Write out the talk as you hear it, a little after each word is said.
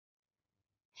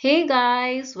Hey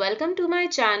guys, welcome to my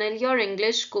channel, your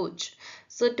English coach.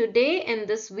 So today in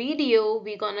this video,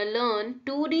 we're gonna learn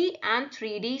 2D and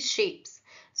 3D shapes.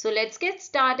 So let's get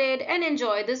started and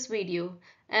enjoy this video.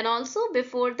 And also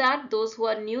before that, those who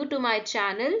are new to my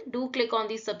channel, do click on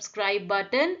the subscribe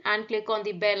button and click on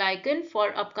the bell icon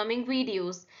for upcoming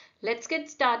videos. Let's get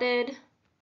started.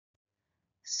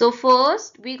 So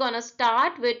first we're gonna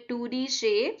start with 2D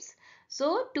shapes.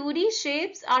 So 2D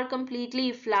shapes are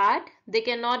completely flat. They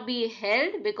cannot be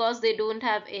held because they don't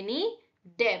have any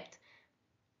depth.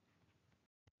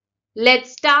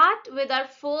 Let's start with our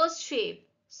first shape.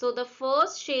 So the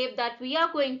first shape that we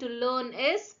are going to learn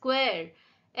is square.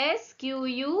 S-Q-U-A-R-E,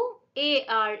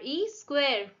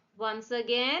 square. Once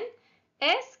again,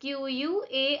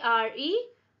 S-Q-U-A-R-E,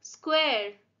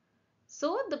 square.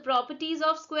 So the properties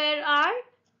of square are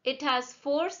it has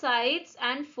four sides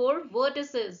and four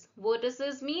vertices.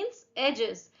 Vertices means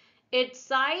edges. Its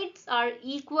sides are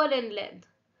equal in length.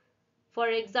 For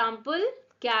example,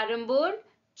 carom board,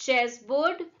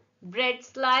 chessboard, bread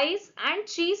slice and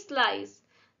cheese slice.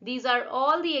 These are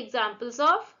all the examples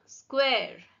of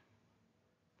square.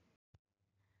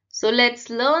 So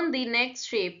let's learn the next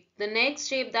shape. The next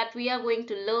shape that we are going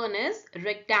to learn is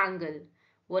rectangle.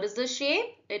 What is the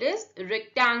shape? It is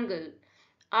rectangle.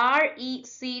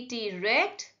 R-E-C-T,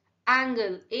 rect,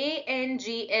 angle,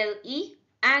 A-N-G-L-E,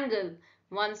 angle.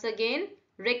 Once again,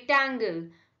 rectangle,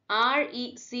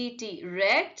 R-E-C-T,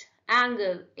 rect,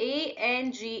 angle,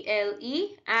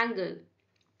 A-N-G-L-E, angle,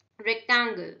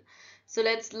 rectangle. So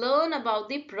let's learn about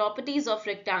the properties of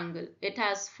rectangle. It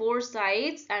has four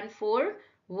sides and four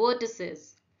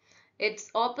vertices.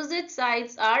 Its opposite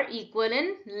sides are equal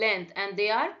in length and they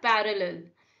are parallel.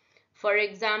 For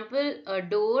example, a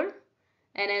door,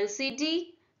 an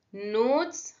LCD,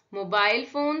 notes, mobile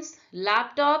phones,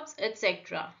 laptops,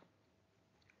 etc.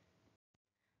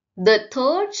 The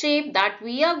third shape that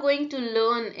we are going to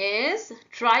learn is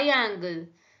triangle.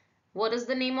 What is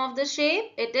the name of the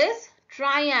shape? It is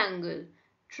triangle.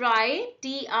 Tri,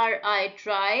 T-R-I,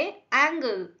 tri,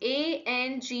 angle,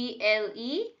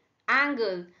 A-N-G-L-E,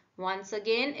 angle. Once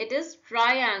again, it is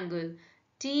triangle.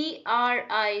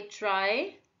 T-R-I,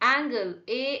 tri, angle,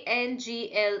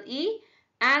 A-N-G-L-E,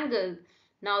 angle.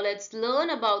 Now let's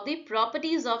learn about the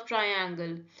properties of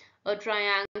triangle. A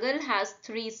triangle has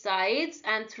three sides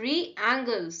and three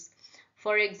angles.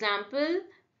 For example,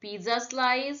 pizza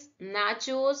slice,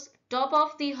 nachos, top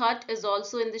of the hut is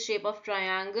also in the shape of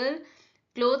triangle,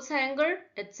 clothes hanger,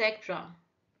 etc.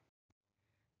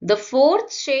 The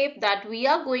fourth shape that we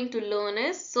are going to learn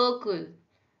is circle.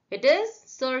 It is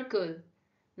circle.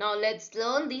 Now let's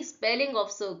learn the spelling of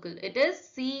circle. It is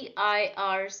C-I-R-C-L-E,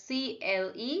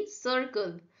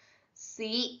 circle.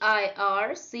 C-I-R-C-L-E,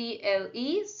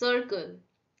 circle.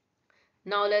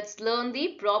 Now let's learn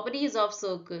the properties of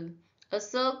circle. A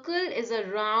circle is a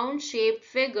round shaped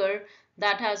figure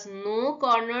that has no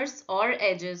corners or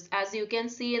edges. As you can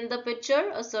see in the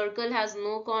picture, a circle has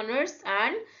no corners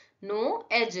and no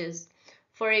edges.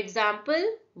 For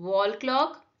example, wall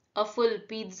clock, a full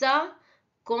pizza,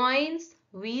 coins,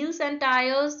 wheels and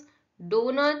tires,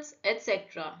 donuts,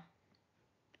 etc.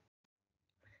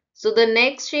 So the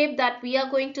next shape that we are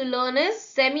going to learn is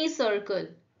semicircle.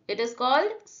 It is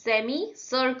called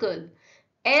semicircle.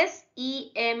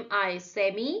 S-E-M-I,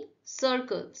 semi,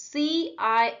 circle.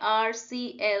 C-I-R-C-L-E,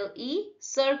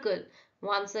 circle.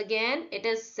 Once again, it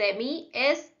is semi,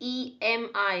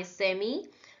 S-E-M-I, semi,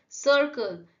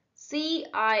 circle.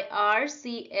 C-I-R-C-L-E,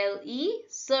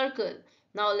 circle.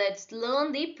 Now let's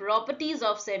learn the properties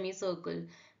of semicircle.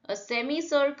 A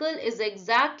semicircle is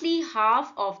exactly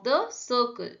half of the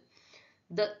circle.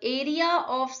 The area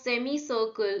of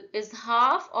semicircle is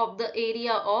half of the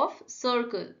area of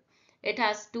circle. It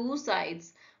has two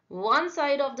sides. One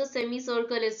side of the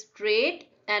semicircle is straight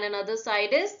and another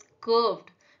side is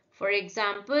curved. For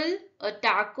example, a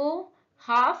taco,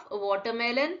 half a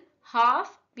watermelon,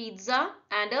 half pizza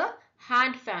and a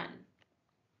hand fan.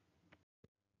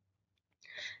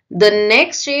 The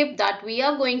next shape that we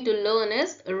are going to learn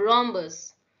is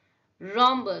rhombus.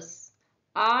 Rhombus.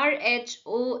 R-H-O-M-B-U-S.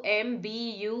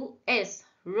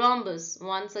 Rhombus.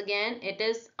 Once again, it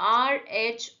is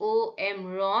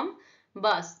R-H-O-M, rom,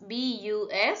 bus.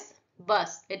 B-U-S,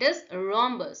 bus. It is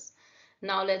rhombus.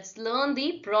 Now let's learn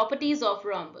the properties of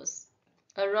rhombus.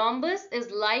 A rhombus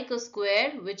is like a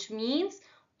square, which means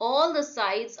all the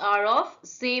sides are of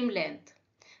same length.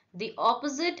 The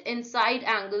opposite inside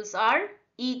angles are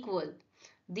equal.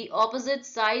 The opposite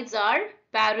sides are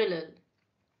parallel.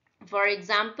 For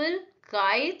example,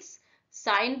 kites,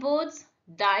 signboards,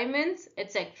 diamonds,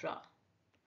 etc.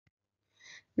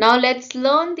 Now let's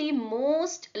learn the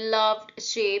most loved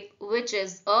shape, which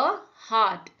is a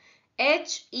heart.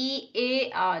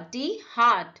 H-E-A-R-T,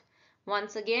 heart.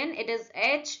 Once again, it is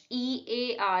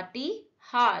H-E-A-R-T,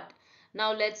 heart.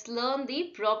 Now let's learn the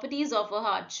properties of a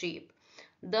heart shape.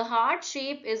 The heart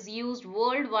shape is used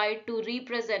worldwide to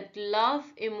represent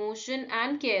love, emotion,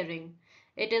 and caring.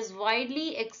 It is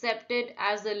widely accepted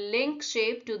as a link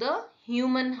shape to the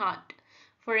human heart.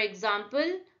 For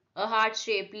example, a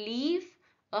heart-shaped leaf,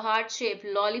 a heart-shaped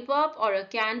lollipop or a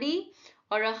candy,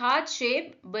 or a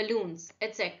heart-shaped balloons,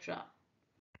 etc.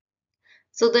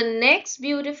 So the next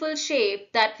beautiful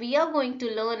shape that we are going to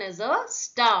learn is a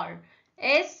star.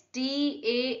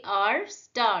 S-T-A-R,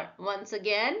 star. Once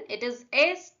again, it is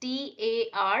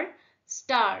S-T-A-R,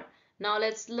 star. Now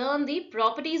let's learn the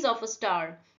properties of a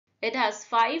star. It has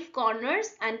 5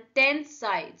 corners and 10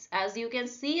 sides. As you can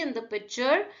see in the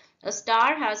picture, a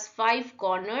star has 5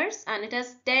 corners and it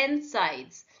has 10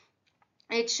 sides.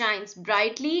 It shines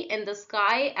brightly in the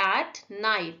sky at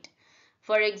night.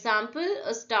 For example,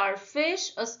 a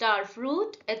starfish, a star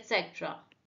fruit, etc.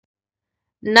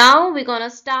 Now we're gonna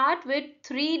start with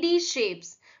 3D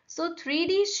shapes. So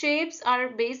 3D shapes are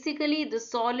basically the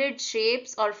solid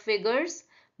shapes or figures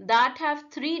that have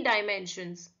 3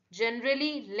 dimensions.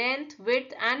 Generally, length,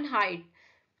 width and height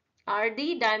are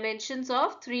the dimensions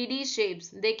of 3D shapes.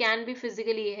 They can be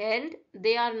physically held.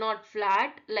 They are not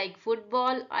flat like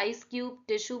football, ice cube,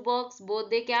 tissue box,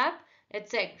 birthday cap,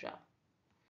 etc.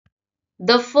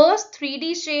 The first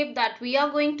 3D shape that we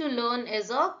are going to learn is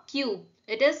a cube.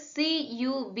 It is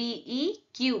C-U-B-E,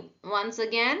 cube. Once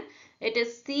again, it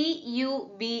is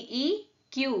C-U-B-E,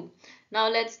 cube. Now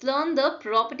let's learn the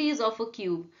properties of a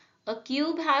cube. A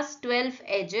cube has 12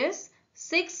 edges,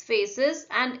 6 faces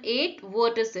and 8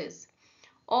 vertices.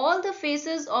 All the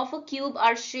faces of a cube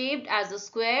are shaped as a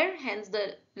square, hence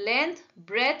the length,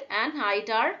 breadth and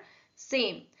height are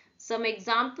same. Some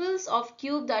examples of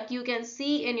cube that you can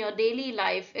see in your daily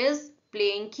life is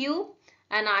playing cube,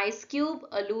 an ice cube,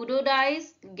 a ludo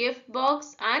dice, gift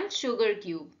box and sugar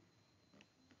cube.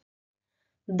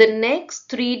 The next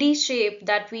 3D shape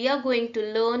that we are going to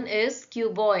learn is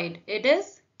cuboid. It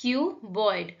is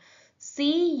cuboid.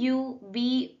 C-U-B-O-I-D,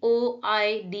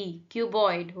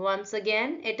 cuboid. Once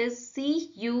again, it is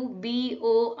C-U-B-O-I-D,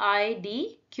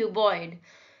 cuboid.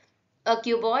 A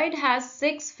cuboid has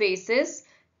 6 faces,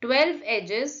 12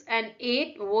 edges and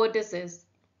 8 vertices.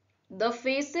 The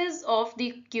faces of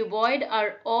the cuboid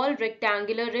are all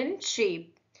rectangular in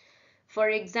shape. For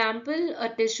example, a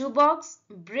tissue box,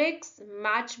 bricks,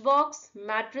 matchbox,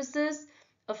 mattresses,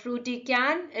 a fruity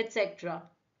can, etc.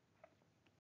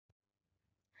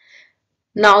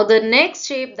 Now the next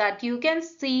shape that you can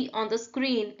see on the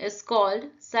screen is called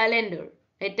cylinder.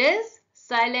 It is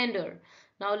cylinder.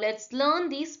 Now let's learn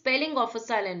the spelling of a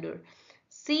cylinder.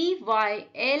 C-Y-L-I-N-D-E-R,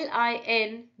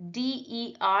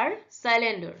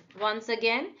 cylinder. Once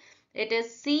again, it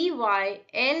is C-Y-L-I-N-D-E-R,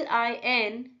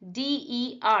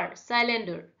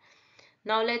 cylinder.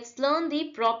 Now let's learn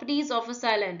the properties of a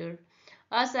cylinder.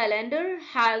 A cylinder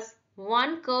has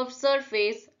one curved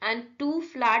surface and 2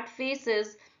 flat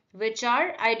faces which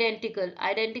are identical.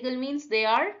 Identical means they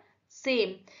are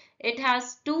same. It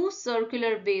has 2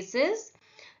 circular bases.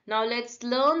 Now let's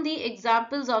learn the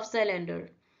examples of cylinder.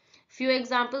 Few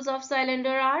examples of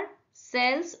cylinder are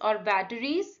cells or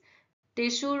batteries,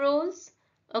 tissue rolls,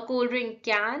 a cold drink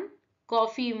can,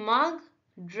 coffee mug,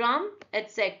 drum,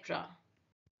 etc.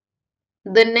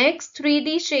 The next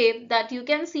 3D shape that you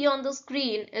can see on the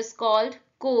screen is called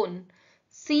cone.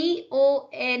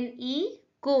 C-O-N-E,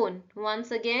 cone.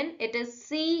 Once again, it is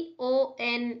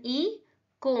C-O-N-E,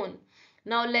 cone.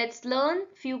 Now let's learn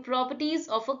few properties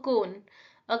of a cone.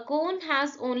 A cone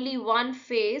has only one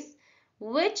face,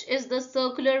 which is the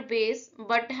circular base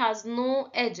but has no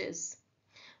edges.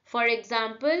 For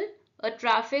example, a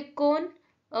traffic cone,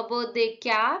 a birthday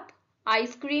cap,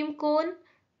 ice cream cone,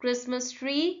 Christmas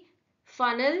tree,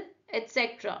 funnel,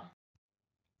 etc.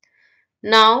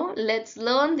 Now let's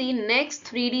learn the next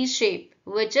 3D shape,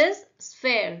 which is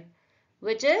sphere.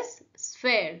 Which is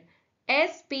sphere.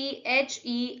 S-P-H-E-R-E,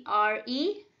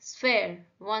 sphere.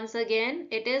 Once again,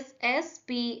 it is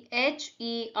S-P-H-E-R-E,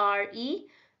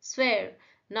 sphere.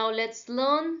 Now let's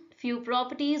learn few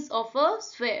properties of a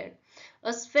sphere.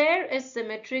 A sphere is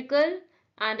symmetrical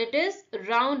and it is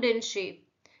round in shape.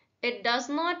 It does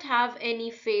not have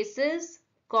any faces,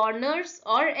 corners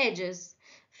or edges.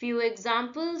 Few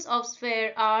examples of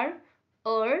sphere are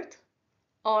earth,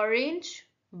 orange,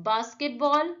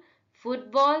 basketball,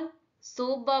 football,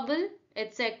 soap bubble,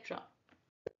 etc.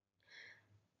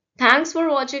 Thanks for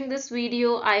watching this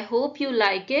video. I hope you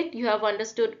like it. You have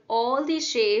understood all the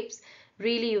shapes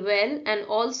really well, and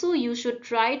also you should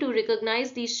try to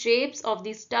recognize the shapes of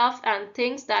the stuff and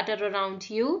things that are around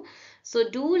you. So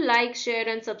do like, share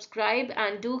and subscribe,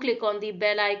 and do click on the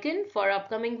bell icon for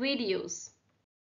upcoming videos.